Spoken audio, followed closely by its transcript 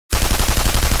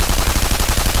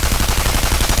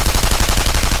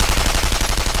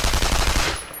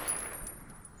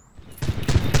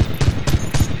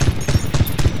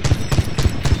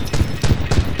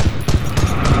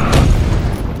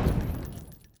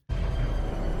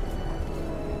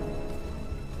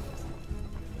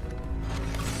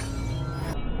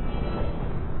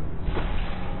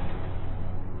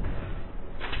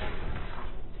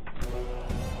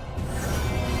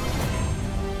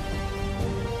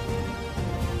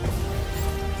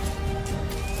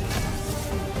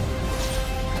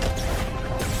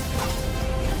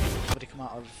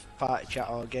party chat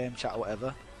or game chat or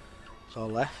whatever. So I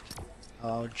left.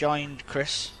 I joined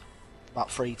Chris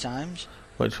about 3 times.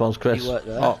 Which one's Chris? He worked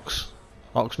there.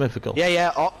 Ox Mythical.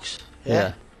 Yeah, Ox.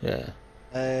 Yeah. Yeah.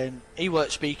 He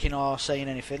weren't speaking or saying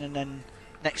anything, and then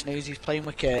next news he's playing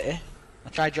with Katie. I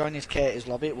tried joining his Katie's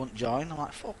lobby, it wouldn't join. I'm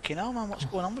like, fucking hell, man, what's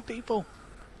going on with people?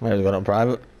 Maybe they got on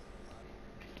private.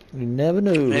 You never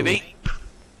know. Maybe.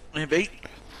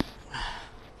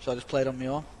 So I just played on my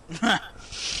own.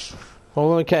 Well,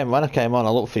 when I came on, I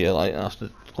looked for you, like, I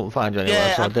couldn't find you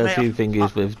anywhere, so I did a few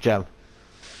thingies with Gem.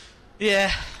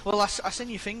 Yeah, well, I seen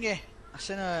your thingy. I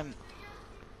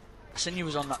seen you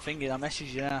was on that thingy. I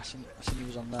messaged you. I seen you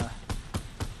was on there.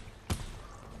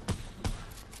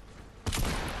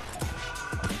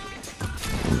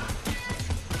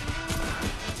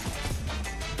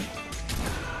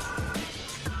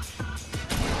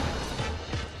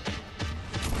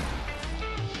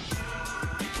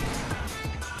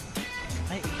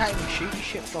 Mate, you can't even shoot, you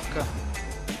shit fucker.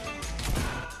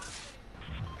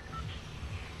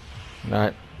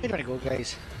 Right. Where do you want to go,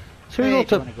 guys? So we go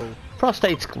to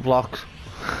prostate blocks.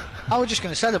 I was just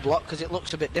going to say the block because it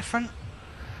looks a bit different.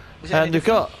 And they've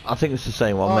got, I think it's the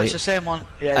same one, mate. It's the same one.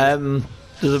 Yeah.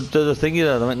 There's a thingy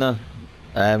there, isn't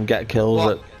there? Get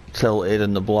kills at tilted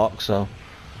and the block, so.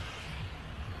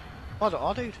 What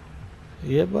oh, dude?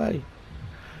 Yeah, boy.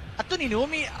 I don't even know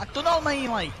me. I've done all mine,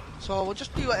 like. So we'll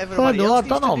just do whatever. No, I've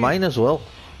done all mine as well.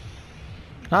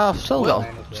 I've still got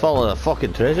to follow the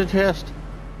fucking treasure chest.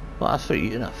 Well, that's for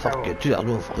eating a fucking dude, I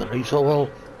don't fucking eat so well.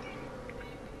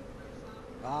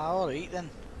 Ah, alright then.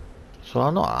 So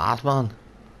I'm not a ass man.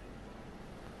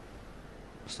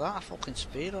 What's that? A fucking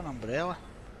spear on umbrella?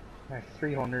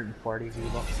 340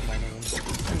 V-Bucks in my name.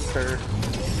 Sir.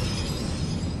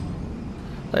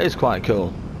 That is quite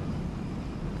cool.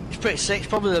 It's pretty sick. It's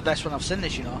probably the best one I've seen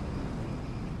this, you know.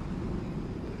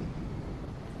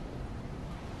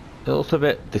 It looks a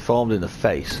bit deformed in the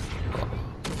face.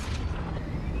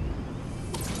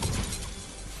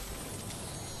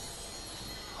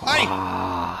 Hey!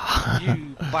 Ah.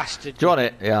 You bastard. Do you want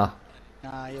it? Yeah.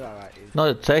 Nah, you're alright, dude.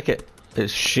 No, take it.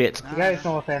 It's shit. You guys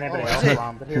know if anybody else is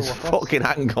on, but here, It's a fucking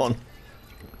handgun.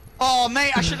 Oh,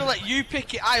 mate, I should have let you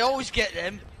pick it. I always get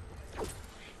them.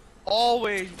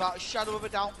 Always, without a shadow of a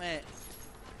doubt, mate.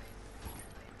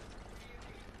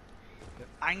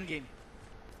 Hanging.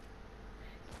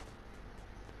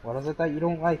 What is it that you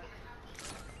don't like?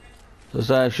 There's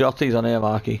shotties on here,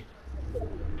 Marky.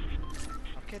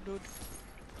 Okay, dude.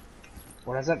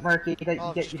 What is it, Murky,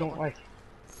 that you don't like?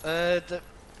 The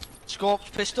Scorp's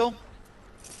pistol.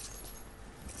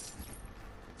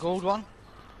 Gold one.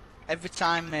 Every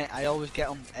time, mate, I always get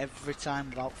them. Every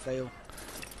time, without fail.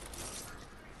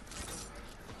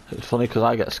 It's funny because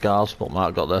I get scars, but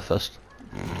Mark got there first.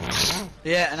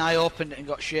 Yeah, and I opened it and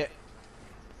got shit.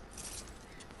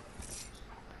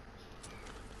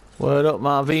 Word up,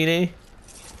 Marvini.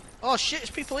 Oh shit, there's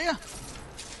people here.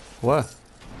 Where?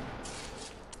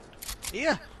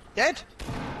 Here. Dead.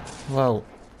 Well,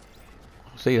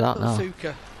 I see that now.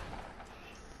 Fuka.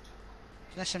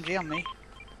 There's an SMG on me.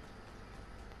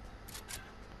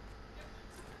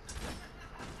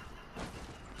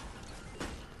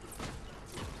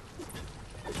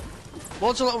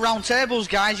 Loads of little round tables,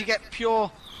 guys. You get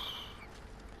pure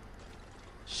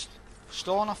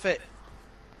stone off it.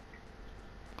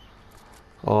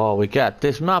 Oh, we get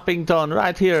this mapping done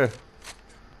right here.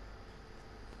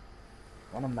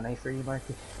 One of my knife for you,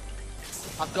 Marky.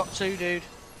 I've got 2, dude.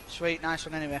 Sweet, nice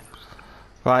one anyway.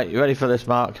 Right, you ready for this,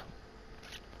 Mark?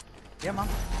 Yeah, man.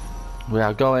 We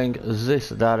are going this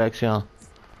direction.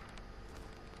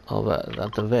 Over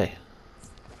that way.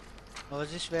 Oh,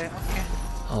 is this way? Okay.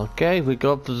 Okay, we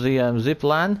go up to the zip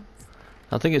line.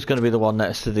 I think it's going to be the one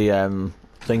next to the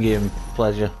thingy in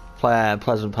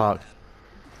Pleasant Park.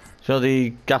 So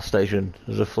the gas station,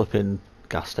 there's a flipping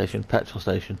gas station, petrol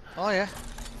station. Oh yeah.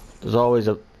 There's always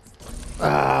a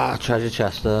treasure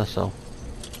chest there, so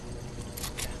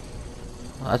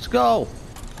let's go.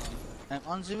 I'm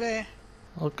on the way.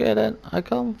 Okay then, I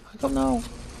come now.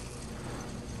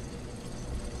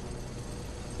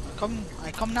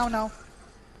 I come now.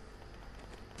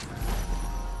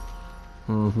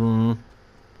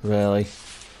 Really?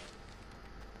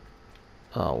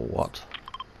 Oh, what?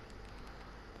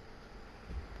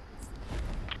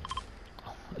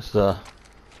 It's the.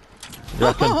 Do you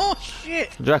reckon? Oh shit!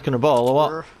 Do you reckon a ball or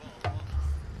what?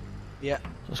 Yeah.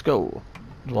 Let's go.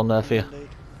 There's one there for you.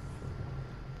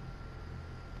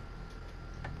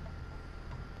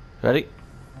 Ready?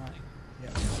 Right.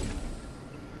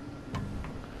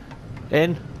 Yeah.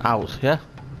 In, out, yeah?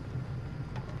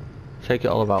 Shake it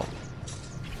all about.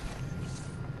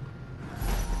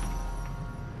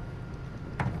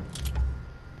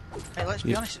 Let's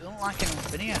be honest, it doesn't like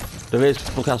anyone's been here. There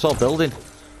is. Look, I saw a building.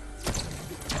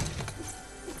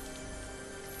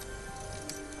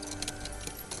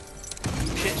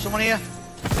 Shit, someone here.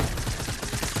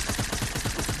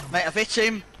 Mate, I've hit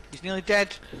him. He's nearly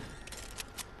dead.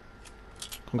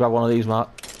 Can grab one of these, Mark.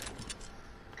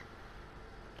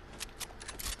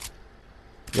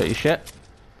 Get your shit.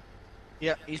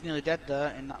 Yeah, he's nearly dead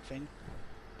there in that thing.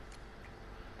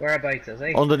 Whereabouts is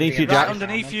he? Underneath you, Right Jack.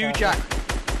 underneath you, Jack.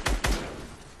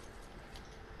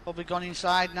 Probably gone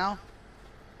inside now.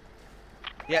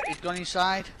 Yeah, he's gone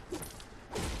inside.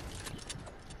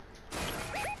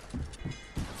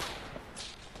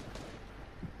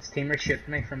 His team are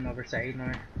shooting me from the other side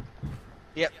now.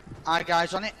 Yep, our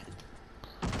guy's on it.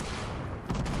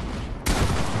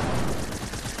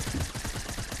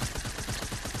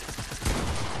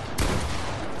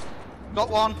 Got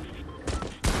one.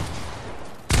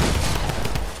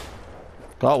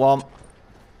 Got one.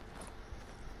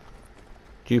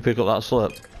 Do you pick up that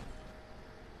slip?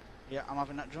 Yeah, I'm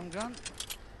having that drum gun.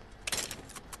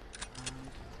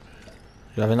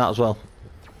 You having that as well?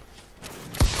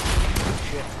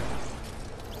 Shit.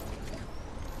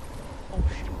 Oh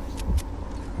shit.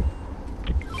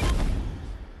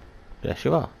 Yes,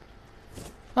 you are.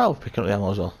 Oh, picking up the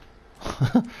ammo as well.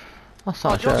 That's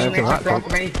not sure. Teammates in front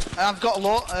of me. I've got a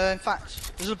lot. In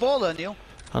fact, there's a ball there, Neil.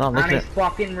 I know, I'm And missing he's it.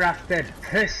 fucking rusted.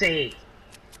 Pussy.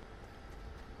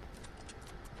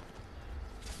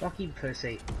 Fucking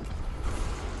pussy.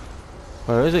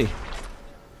 Where is he?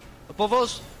 Above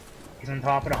us. He's on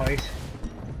top of the house.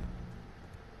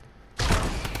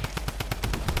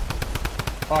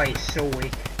 Oh, he's so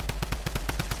weak.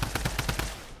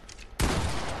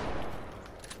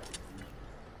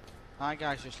 My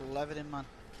guy's just levered him, man.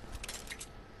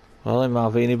 Well, in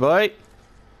Marvini boy.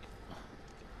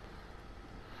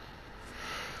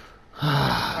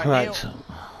 Right. Neil. Have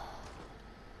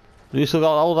you still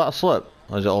got all that slip?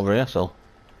 Or is it over here still?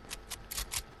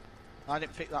 I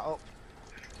didn't pick that up.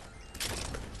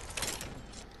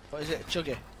 What is it, a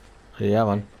chuggy? Yeah,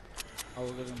 man. Oh,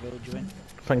 we're going to build you in.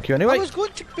 Thank you I anyway. was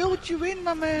going to build you in,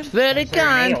 my man. Very Is there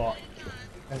an kind. AR?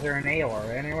 Is there an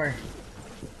AR anywhere?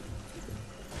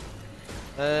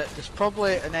 There's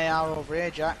probably an AR over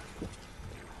here, Jack.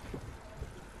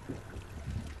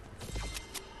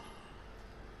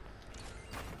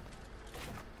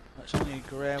 That's only a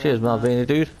grey Cheers, one. Marvini,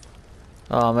 dude.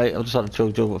 Oh, mate, I just had a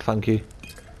chug jug, but thank you.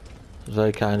 It was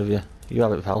very kind of you. You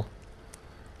have it, pal.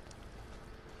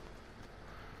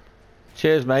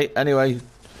 Cheers, mate. Anyway,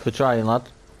 for trying, lad.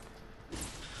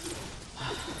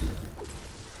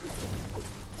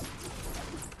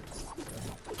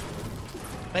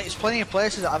 Mate, there's plenty of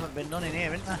places that haven't been done in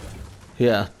here, isn't there?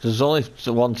 Yeah, there's only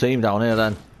one team down here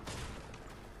then.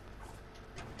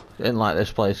 It ain't like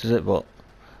this place, is it? But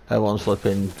everyone's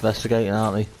flipping investigating,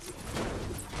 aren't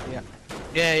they? Yeah.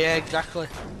 Yeah, exactly.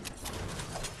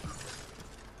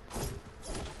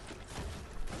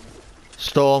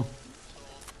 Storm.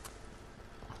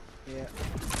 Yeah.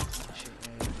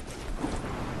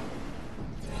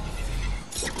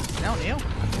 Now, Neil.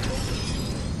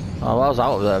 Oh, well, I was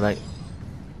out of there, mate.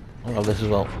 I'll have this as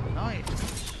well. Nice.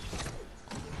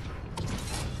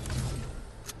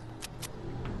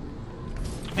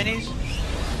 Minis.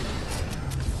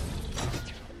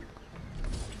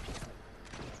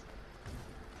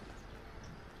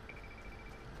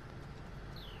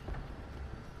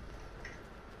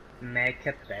 Meg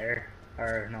kept there.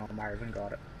 Or no, Marvin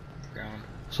got it. Ground.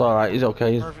 It's alright, he's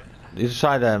okay. He's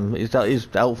tried he's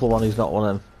helpful one, he's not one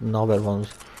of them knobhead ones.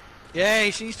 Yeah,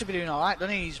 he seems to be doing alright,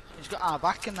 doesn't he? He's got our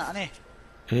back in that, hasn't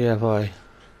he? Yeah, boy.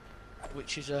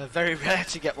 Which is very rare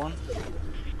to get one.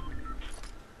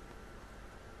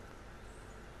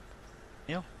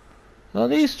 Neil? Are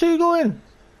these two going?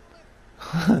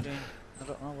 I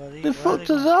don't know where They fucked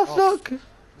us off, look!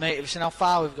 Mate, have you seen how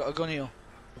far we've got to go, Neil?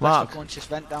 Mark. Go into this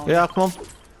vent down. Yeah, come on.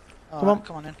 Oh, come on.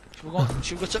 Come on in.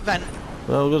 Should we go to the vent?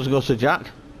 Well, we're going to go to Jack.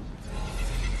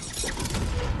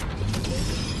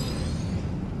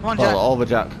 Come on, Jack. Well, over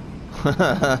Jack.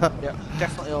 Yeah,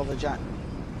 definitely over Jack.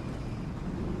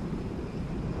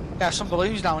 Yeah, some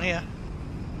balloons down here.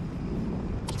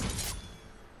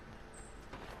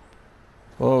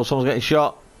 Oh, someone's getting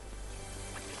shot.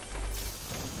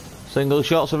 Single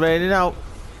shots are raining out.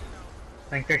 I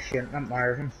think they're shooting at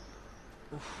Marvin.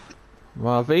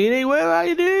 Marvini, where are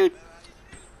you, dude?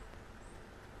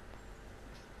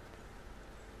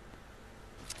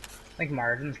 I think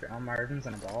Marvin's ground. Marvin's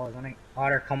in a ball, isn't he? Oh,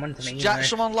 they're coming to me. Jack, now.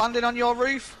 someone landing on your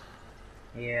roof.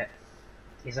 Yeah.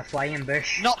 He's a flying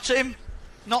bush. Knocked him.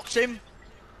 Knocked him.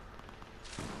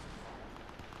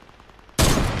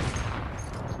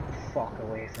 Fuck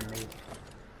away from me.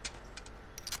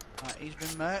 Right, he's been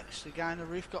murked. The guy on the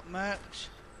roof got murked.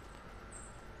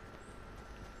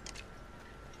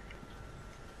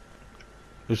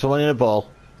 There's someone in a ball.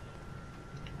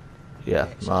 Yeah,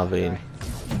 It's Marvin.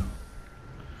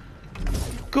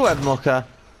 that Go ahead, mucker.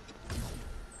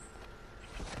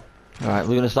 Alright,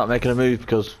 we're gonna start making a move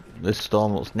because this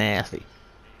storm looks nasty.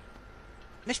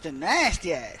 guy. Mr.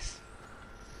 Nasty Ass.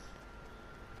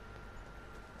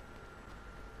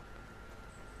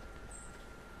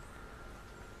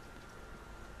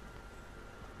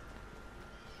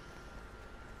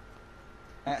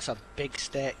 That's a big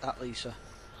steak, that, Lisa.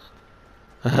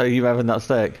 Are you having that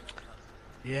steak?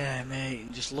 Yeah, mate.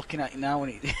 I'm just looking at it now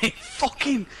and it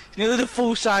fucking nearly the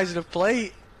full size of the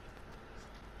plate.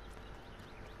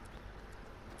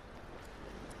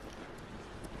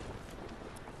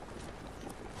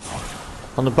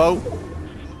 On the boat?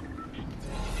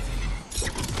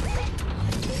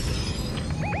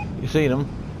 You seen him?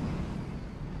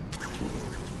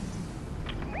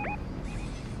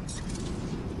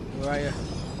 Where are you?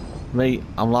 Me,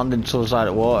 I'm landing to the side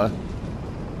of water.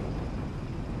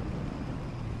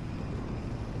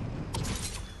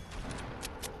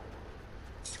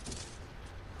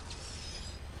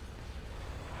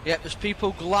 Yep, there's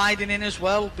people gliding in as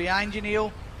well behind you, Neil.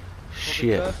 But be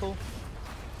Shit. careful.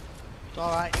 It's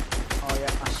alright. Oh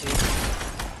yeah, I see it.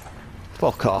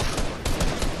 Fuck off.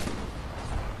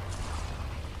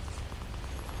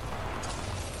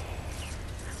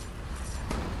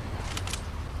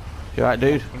 You alright,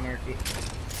 dude?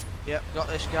 Yep, got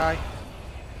this guy.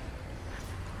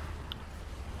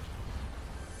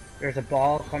 There's a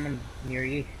ball coming near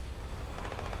you.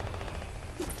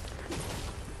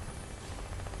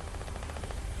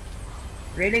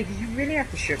 Really? Did you really have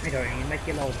to shoot me down here, you make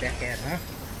you little dickhead, huh?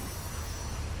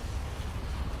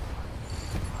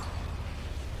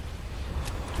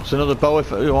 It's another bow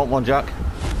if you want one, Jack.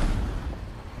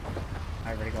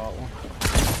 I already got one.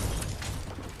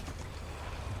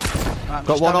 Right, I'm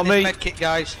Got just one having on this me. med kit,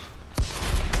 guys.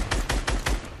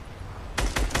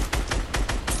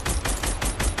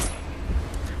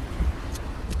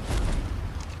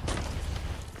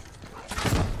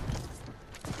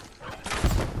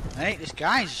 Hey, this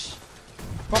guy's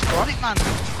proper on it, man.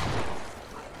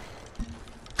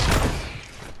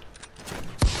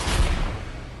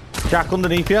 Jack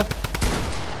underneath you.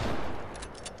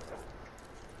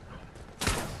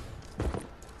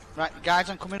 Right, guys,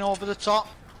 I'm coming over the top.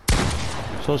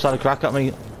 Someone's had a crack at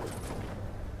me.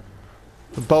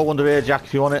 The bow under here, Jack,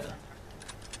 if you want it.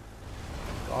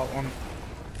 Got one.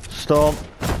 Storm.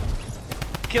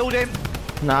 Killed him.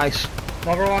 Nice.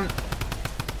 Another one.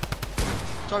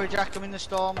 Sorry, Jack, I'm in the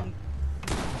storm.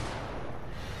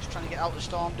 Just trying to get out of the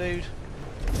storm, dude.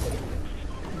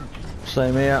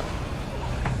 Same here.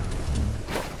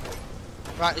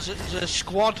 Right, there's a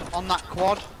squad on that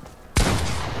quad.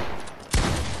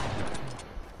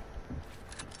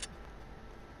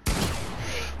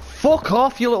 Fuck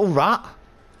off, you little rat.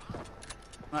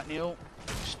 Right, Neil.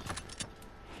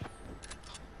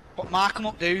 Mark him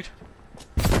up, dude.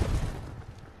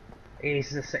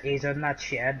 He's in that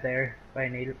shed there by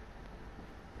Neil.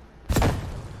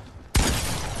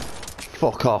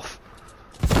 Fuck off.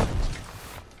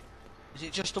 Is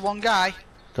it just the one guy?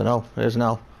 Dunno, it is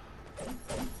now. I'm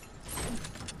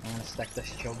gonna stick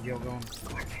this jug on.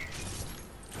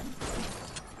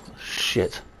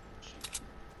 Shit.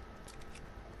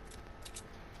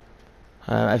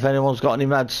 If anyone's got any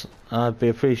meds, I'd be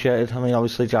appreciated. I mean,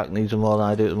 obviously Jack needs them more than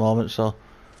I do at the moment, so.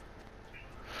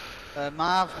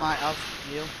 Marv might have,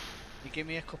 Neil. You give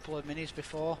me a couple of minis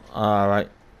before. Alright.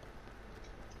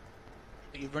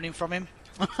 Are you running from him?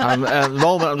 At the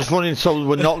moment, I'm just running so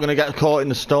we're not going to get caught in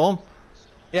the storm.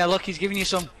 Yeah, look, he's giving you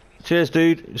some. Cheers,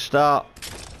 dude. Start.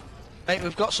 Mate,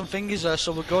 we've got some fingers there,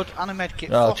 so we're good. And a med kit.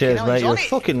 Oh, Fucking cheers, hell, mate. he's You're on a it.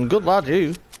 fucking good lad,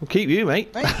 you. We'll keep you,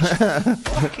 mate. Mate,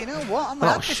 fucking hell, what? I'm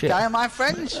Oh, this shit. guy and my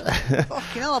friends.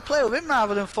 Fucking hell, I play with him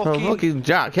rather than Oh, fucking fucking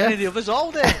Jack, any of yeah? the others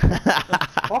all day.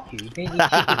 Fuck you, didn't you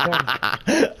keep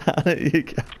it going? You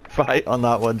can fight on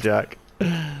that one, Jack. What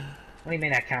do you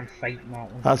mean I can't fight in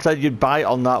that one? I said you'd bite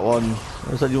on that one.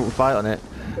 I said you wouldn't fight on it.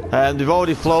 They've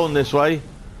already flown this way.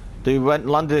 They went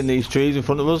landed in these trees in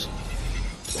front of us.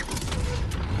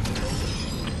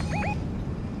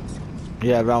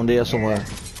 Yeah, around here somewhere.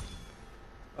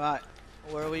 Right,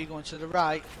 where are we going? To the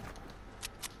right?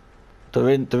 They're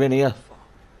in here.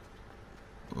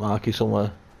 Marky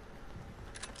somewhere.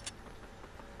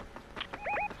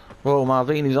 Whoa,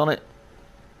 Marvin, he's on it.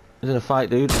 He's in a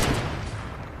fight, dude.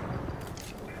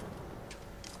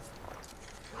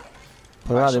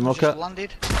 Where are they, someone's just mucker?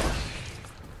 landed.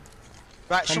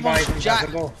 Right, Somebody's someone's Jack.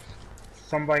 invisible.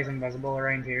 Somebody's invisible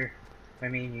around here. I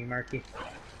mean you, Marky.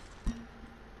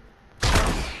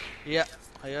 Yeah,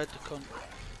 I heard the cunt.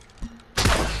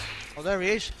 Oh, there he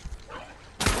is.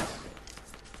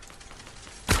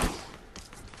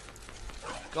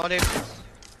 Got him.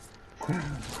 Good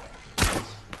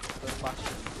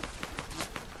bastard.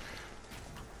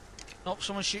 Nope,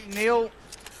 someone's shooting Neil.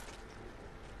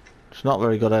 It's not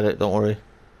very good at it, don't worry.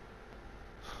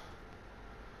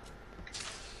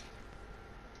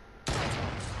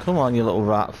 Come on, you little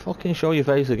rat. Fucking show your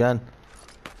face again.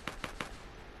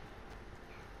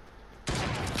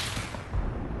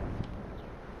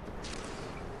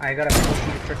 I got a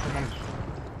shoot for someone.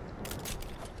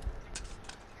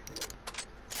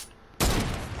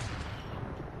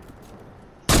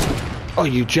 Oh,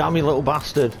 you jammy little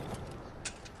bastard.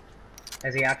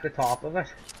 Is he at the top of it?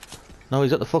 No,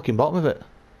 he's at the fucking bottom of it.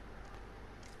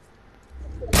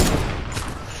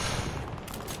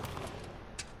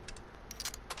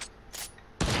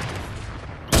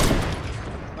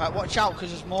 Right, watch out,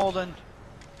 because there's more than...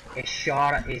 He's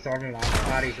shot it, he's on the launch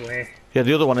pad, he's away. Yeah,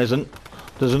 the other one isn't.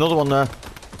 There's another one there.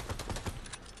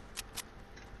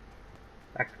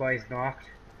 That's why he's knocked.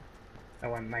 I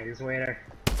went miles away there.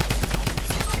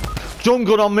 Drum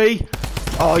gun on me.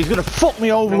 Oh, he's gonna fuck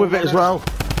me over with it as well.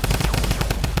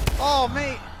 Oh,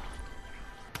 mate.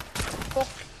 Fuck.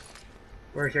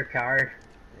 Where's your car?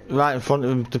 Right in front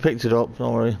of him to pick it up.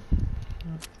 Don't worry.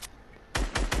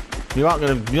 You're not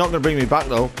gonna bring me back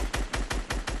though.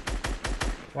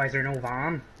 Why is there no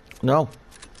van? No.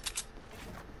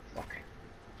 Fuck.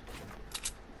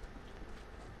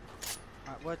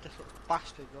 Right, where'd the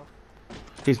bastard go?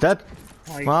 He's dead.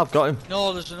 Oh, Well, I've got him.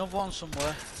 No, there's another one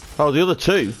somewhere. Oh, the other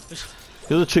two. There's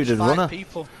The other two did five runner.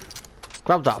 people.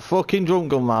 Grab that fucking drum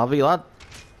gun, Marvy, lad.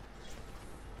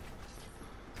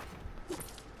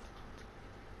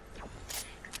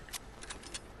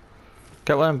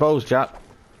 Get one of them bows, Jack.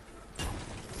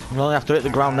 You only have to hit the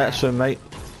ground next to him, mate.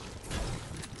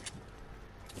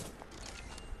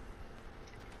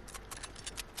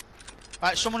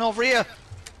 Right, someone over here.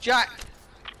 Jack.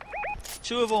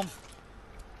 Two of them.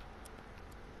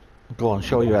 Go on,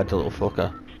 show your head, you little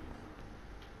fucker.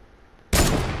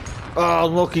 Oh,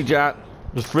 unlucky, Jack.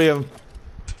 There's three of them.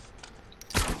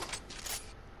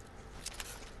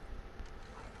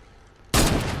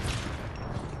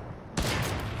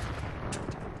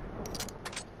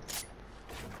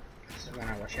 This is when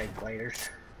I wish I had gliders.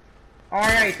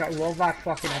 Alright, I love that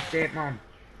fucking update, man.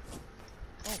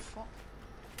 Oh, fuck.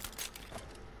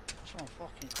 Someone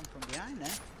fucking come from behind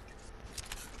there.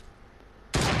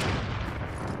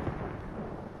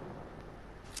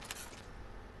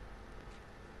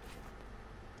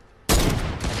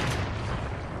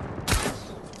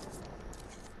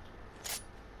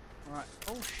 Right.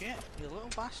 Oh shit, you little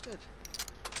bastard.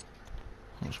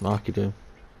 What's Marky doing?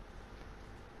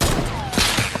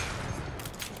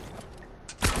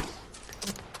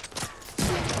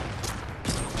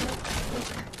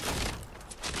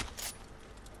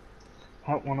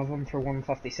 Hit one of them for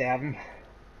 157.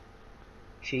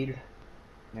 Shield.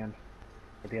 And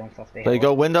I'll be on 50. There you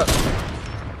go, window.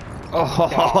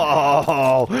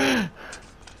 Oh,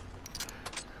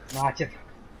 Magic.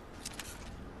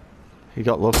 he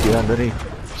got lucky then, didn't he?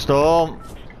 Storm.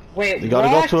 Wait, You gotta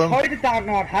what? go to him. How did that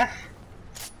not hit?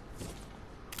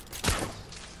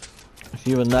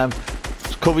 You and them.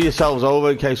 Just cover yourselves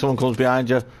over in case someone comes behind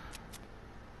you.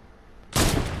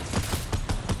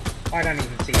 I don't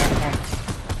even see that one.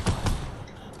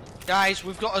 Guys,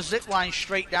 we've got a zip line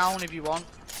straight down if you want.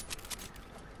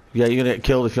 Yeah, you're gonna get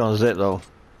killed if you're on a zip though.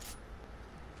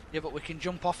 Yeah, but we can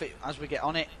jump off it as we get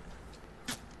on it.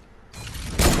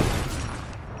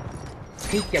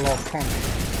 Peek, you little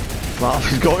cunt. Marv,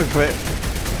 he's going for it.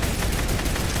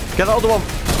 Get the other one.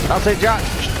 That's it, Jack.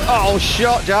 Oh,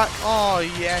 shot, Jack. Oh,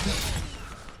 yes.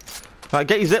 Right,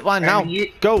 get your zip line now.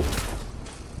 Go.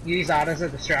 Use that as a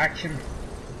distraction.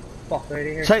 Fuck out of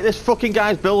here. Take this fucking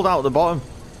guy's build out at the bottom.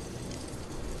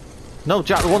 No,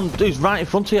 Jack, the one who's right in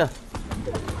front of you.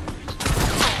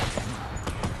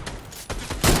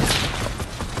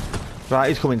 Right,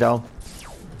 he's coming down.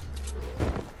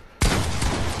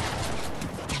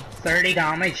 30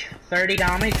 damage. 30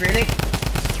 damage, really?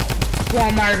 Go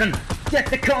on, Marvin. Get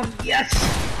the cunt. Yes!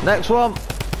 Next one.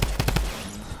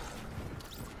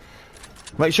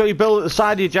 Make sure you build at the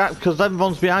side of you, Jack, because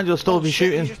everyone's behind you will still Oh, be shit,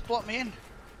 shooting. you just blocked me in.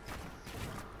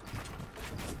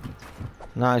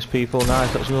 Nice, people,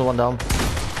 nice. That's another one down.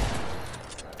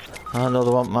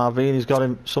 Another one. Marvini's got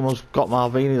him. Someone's got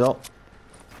Marvini though.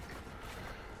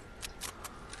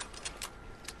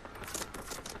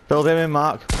 Build him in,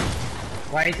 Mark.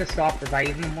 Why did you stop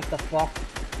reviving him? What the fuck?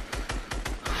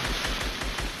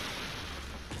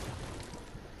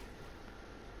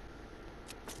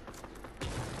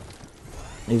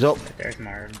 He's up. There's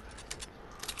Marvin.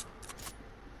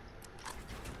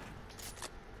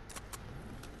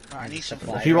 Right, I need some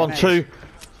If If you want two,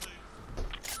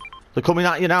 they're coming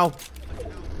at you now.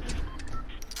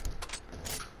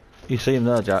 You see him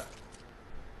there, Jack?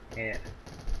 Yeah.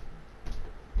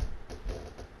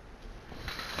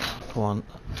 Come on.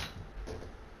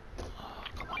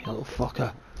 Come on, you little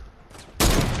fucker.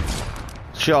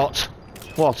 Shot.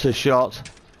 What a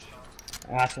shot.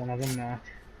 That's one of them now.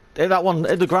 Hit that one,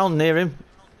 hit the ground near him.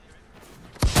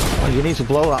 Oh, you need to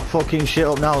blow that fucking shit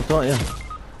up now, don't you?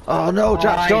 Oh no,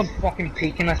 Jack's gone. He's fucking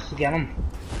peeking us to get him.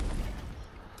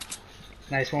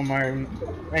 Nice one, Marvin.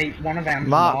 Right, one of them.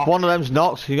 Mark, one of them's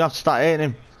knocked. You have to start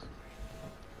hitting him.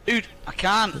 Dude, I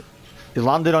can't. He's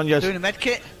landed on you. Doing a med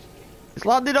kit. He's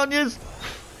landed on you.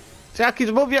 Jack, he's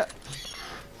above you.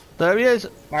 There he is.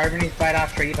 Marvin, he's by that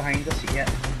tree behind us yet.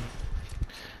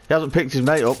 He hasn't picked his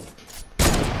mate up.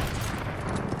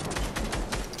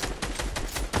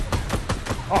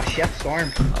 Oh shit,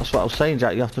 storm. That's what I was saying,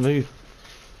 Jack. You have to move.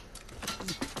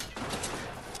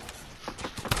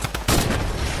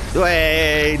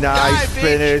 Way, nice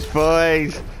finish,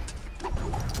 boys.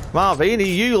 Marvini,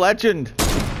 you legend.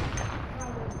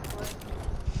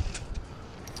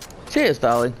 Cheers,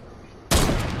 darling.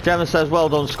 Gemma says, well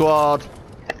done, squad.